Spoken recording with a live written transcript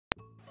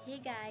Hey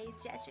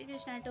guys, Jai Shri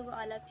Krishna to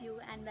all of you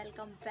and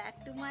welcome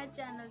back to my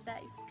channel, the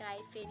Sky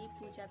Fairy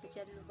Pooja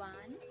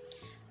Bijalwan.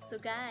 So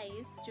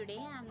guys, today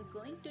I'm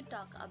going to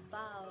talk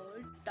about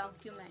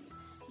documents.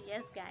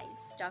 Yes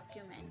guys,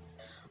 documents.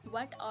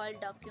 What all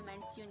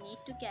documents you need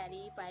to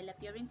carry while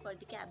appearing for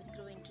the cabin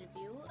crew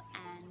interview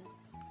and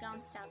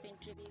ground staff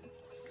interview.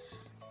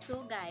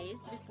 So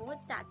guys, before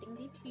starting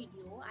this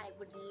video, I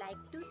would like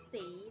to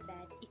say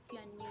that if you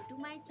are new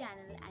to my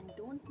channel and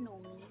don't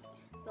know me,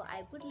 so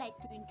I would like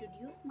to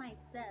introduce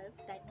myself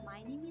that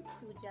my name is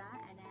Pooja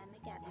and I am a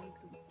cabin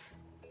crew.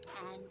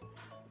 And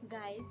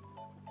guys,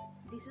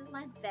 this is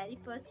my very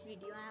first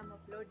video I am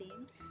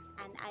uploading,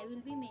 and I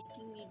will be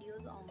making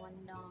videos on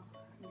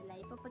the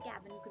life of a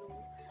cabin crew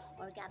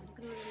or cabin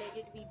crew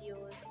related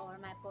videos or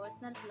my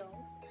personal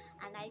vlogs.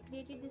 And I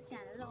created this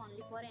channel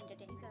only for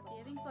entertainment.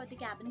 Appearing for the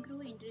cabin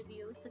crew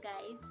interviews, so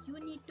guys, you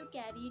need to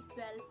carry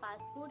 12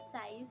 passport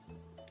size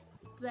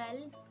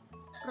 12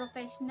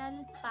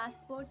 professional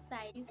passport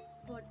size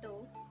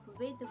photo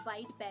with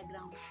white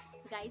background.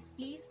 So guys,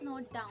 please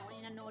note down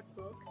in a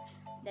notebook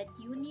that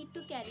you need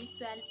to carry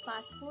 12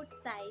 passport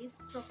size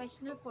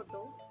professional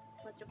photo.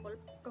 First of all,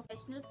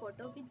 professional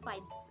photo with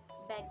white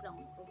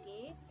background.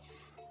 Okay,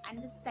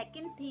 and the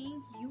second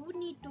thing, you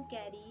need to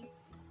carry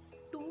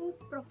two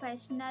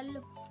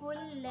professional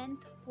full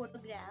length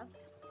photograph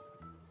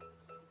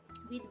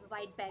with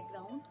white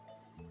background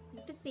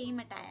with the same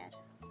attire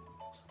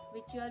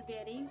which you are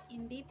wearing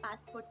in the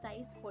passport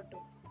size photo.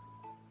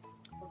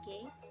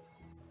 Okay,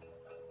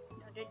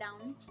 note it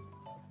down.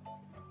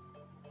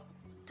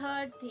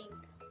 Third thing,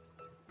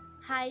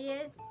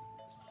 highest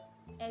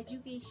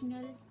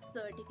educational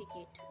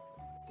certificate.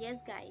 Yes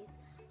guys,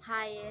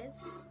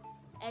 highest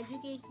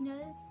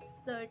educational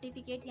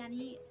certificate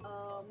yani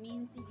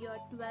means your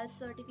 12th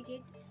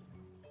certificate.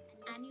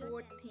 And your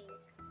fourth thing,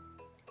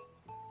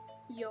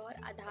 your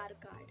Aadhaar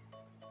card.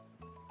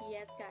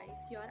 Yes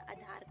guys, your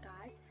Aadhaar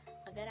card.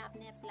 अगर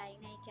आपने apply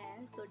नहीं किया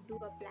है so do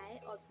apply.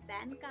 और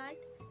pan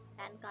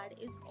card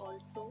is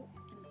also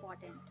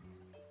important,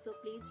 so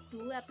please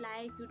do apply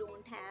if you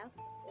don't have.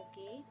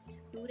 Okay,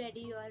 do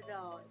ready your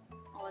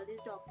all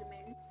these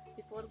documents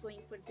before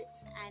going for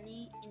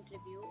any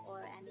interview or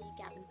any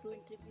cabin crew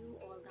interview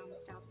or ground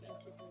staff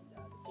interview.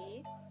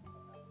 Okay,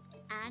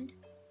 and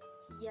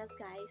yes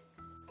guys,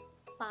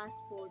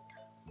 passport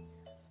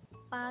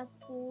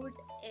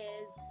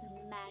is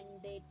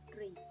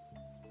mandatory.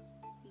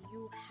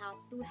 You have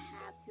to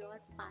have your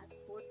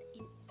passport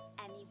in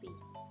any way.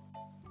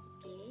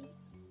 Okay,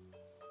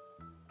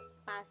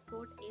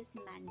 passport is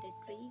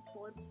mandatory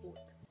for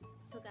both.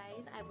 So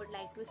guys, I would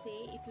like to say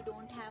if you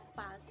don't have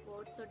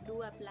passport so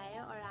do apply.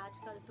 और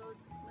आजकल तो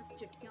बस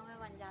चुटकियों में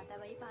बन जाता है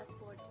भाई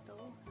पासपोर्ट, तो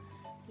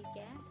ठीक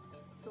है.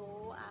 सो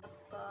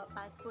आप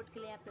पासपोर्ट के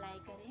लिए अप्लाई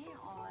करें.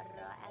 और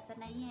ऐसा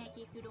नहीं है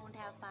कि if you don't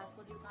have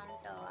passport you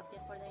can't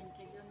appear for the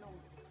interview. No,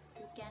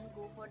 you can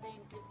go for the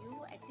interview.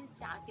 At least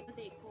जाके तो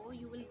देखो,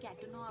 you will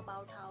get to know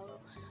about how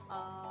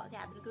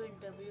cabin crew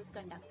interview is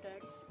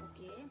conducted.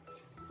 Okay,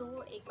 so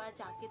एक बार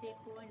जाके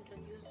देखो,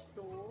 interviews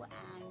दो,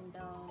 and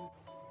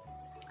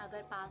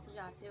अगर पास हो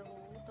जाते हो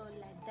तो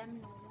let them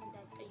know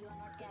that you are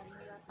not carrying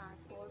your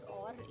passport,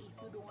 or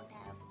if you don't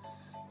have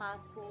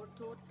passport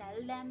so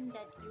tell them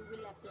that you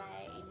will apply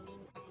in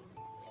meantime.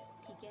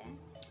 ठीक है.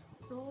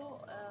 सो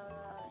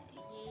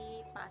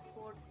ये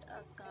पासपोर्ट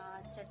का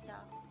चर्चा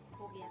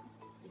हो गया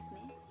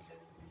इसमें.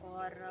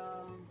 और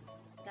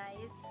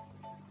गाइस,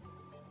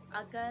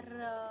 अगर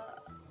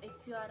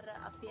if you are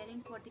appearing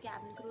for the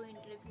cabin crew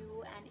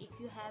interview and if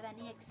you have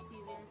any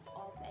experience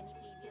of any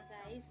previous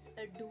guys,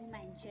 do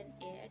mention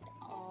it.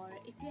 Or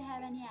if you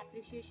have any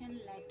appreciation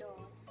letter,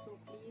 so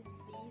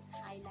please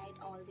highlight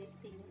all these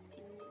things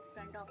in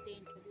front of the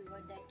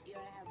interviewer that you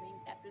are having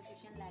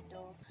appreciation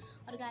letter.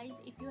 Or guys,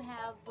 if you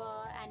have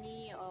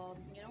any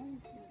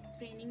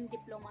training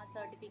diploma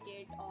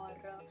certificate or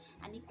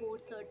any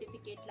course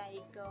certificate,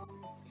 like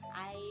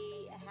I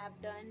have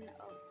done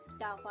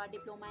DAFA,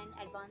 diploma in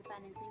advanced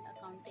financing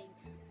accounting,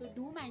 so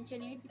do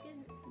mention it, because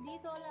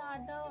these all are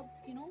the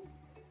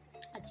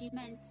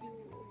achievements you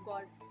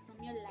got from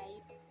your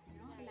life.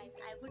 Like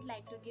I would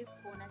like to give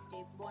bonus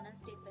tip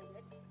is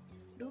it,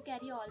 do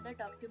carry all the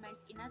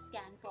documents in a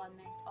scan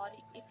format, or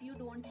if you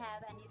don't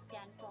have any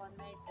scan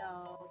format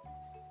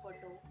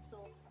photo,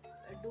 so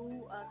do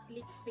a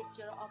click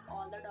picture of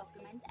all the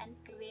documents and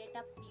create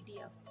a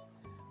PDF.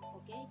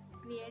 Okay,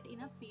 create in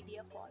a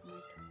PDF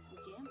format.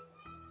 Okay,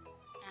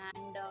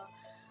 and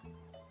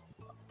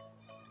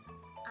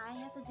I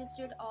have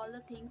suggested all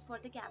the things for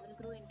the cabin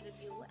crew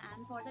interview,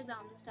 and for the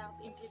ground staff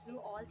interview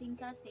all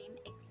things are same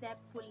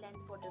except full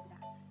length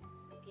photograph.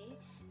 Okay,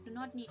 do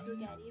not need to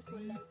carry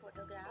full length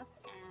photograph.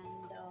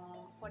 And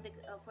for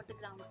the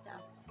ground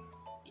staff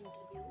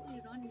interview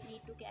you don't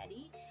need to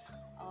carry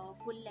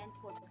full length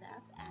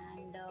photograph.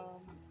 And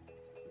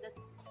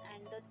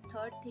the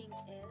third thing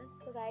is,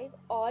 so guys,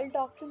 all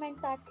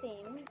documents are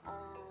same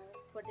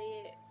for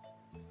the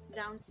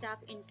ground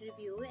staff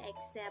interview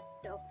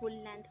accept full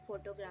length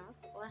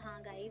photograph. और हाँ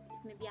guys,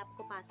 इसमें भी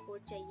आपको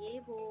passport चाहिए।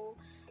 वो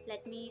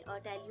let me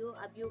tell you,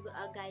 अब you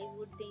guys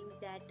would think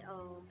that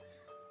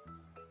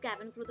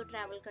cabin crew तो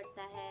travel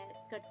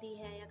करती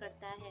है या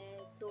करता है,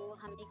 तो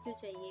हमें क्यों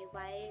चाहिए,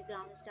 Y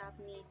ground staff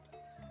need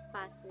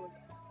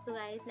passport. So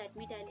guys let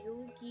me tell you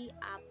कि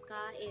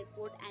आपका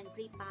एयरपोर्ट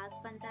एंट्री पास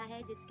बनता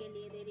है, जिसके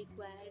लिए दे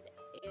रिक्वायर्ड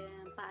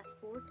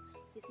पासपोर्ट,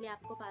 इसलिए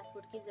आपको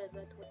पासपोर्ट की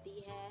ज़रूरत होती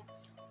है।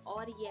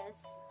 और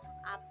यस,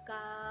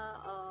 आपका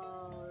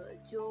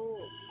जो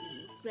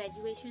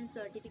ग्रेजुएशन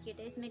सर्टिफिकेट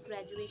है, इसमें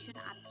ग्रेजुएशन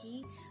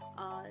आपकी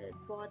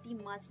बहुत ही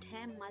मस्ट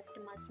है,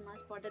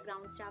 must for the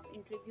ground staff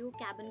interview.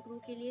 Cabin crew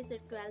के लिए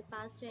सिर्फ 12th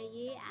पास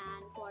चाहिए,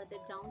 and for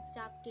the ground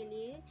staff के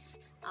लिए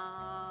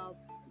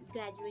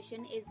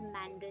graduation is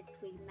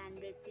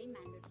mandatory.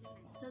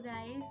 So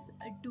guys,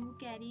 do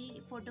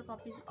carry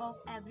photocopies of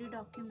every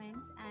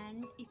documents,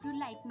 and if you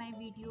like my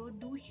video,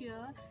 do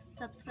share,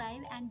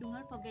 subscribe, and do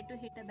not forget to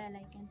hit the bell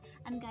icon.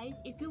 And guys,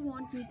 if you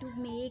want me to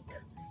make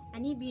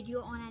any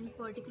video on any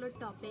particular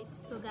topic,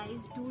 so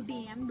guys do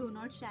DM, do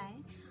not shy,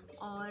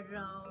 or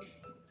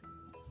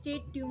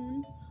stay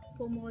tuned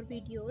for more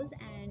videos.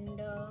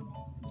 And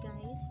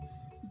guys,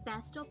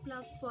 best of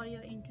luck for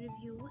your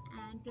interview,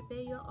 and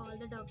prepare your all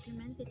the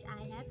documents which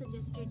I have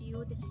suggested you.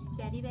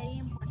 That's very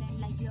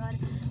important, like your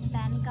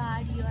PAN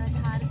card, your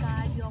Aadhaar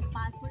card, your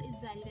passport is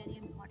very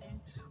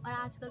important। और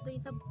आजकल तो ये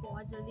सब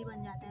बहुत जल्दी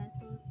बन जाता है,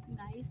 तो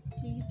गाइस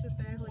प्लीज़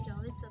प्रिपेयर हो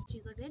जाओ इस सब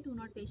चीज़ों के लिए। Do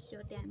not waste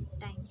your time.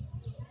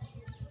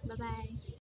 Bye bye.